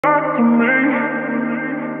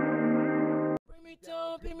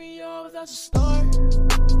that's a start.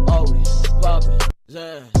 Always popping,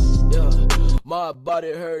 Zan, yeah. My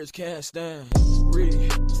body hurts, can't stand.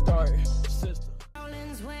 Restart system.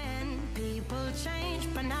 When people change,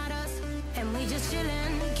 but not us, and we just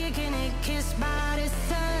chillin', kicking it, kissed by the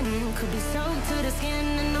sun. Could be soaked to the skin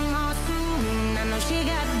in the mall soon. I know she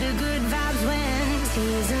got the good vibes when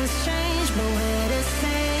seasons change, but we're the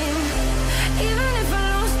same. Even if I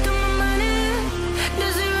lost all my money, the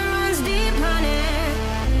zero runs deep, honey.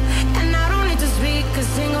 And I don't need to speak a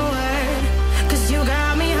single word, 'cause you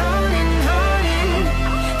got me holding, holding.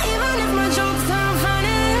 Even if my jokes aren't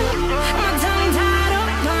funny, my tongue tied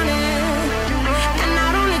up on it. And I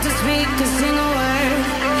don't need to speak a single word,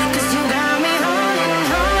 'cause you got me holding,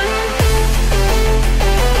 holding.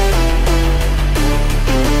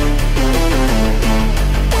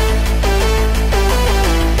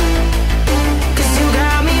 'Cause you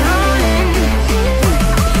got me holding.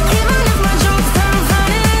 Even if my jokes aren't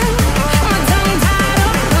funny, my tongue tied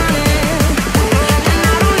up on it. And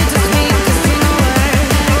I don't need to speak a single word,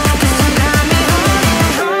 'cause you got me holding,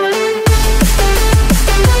 holding.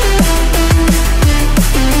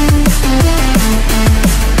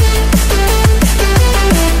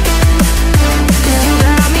 'Cause you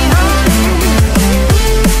got me holding.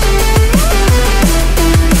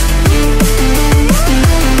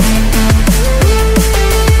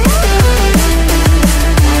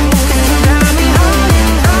 You got me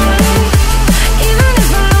holding, holding. Even if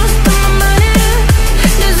I lost all my money,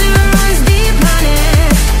 the zero runs deep, honey.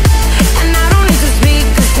 And I don't need to speak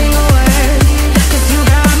a single word, 'cause you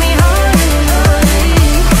got me holding, holding.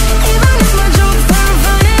 Even if my jokes aren't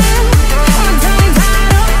funny, my tongue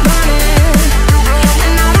tied up on it.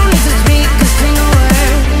 And I don't need to speak a single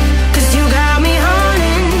word, 'cause you got me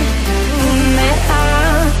holding.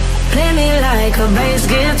 Play me like a bass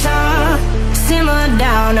guitar, simmer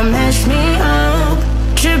down and mash me up,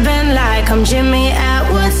 tripping like I'm Jimmy at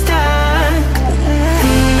Woodstock.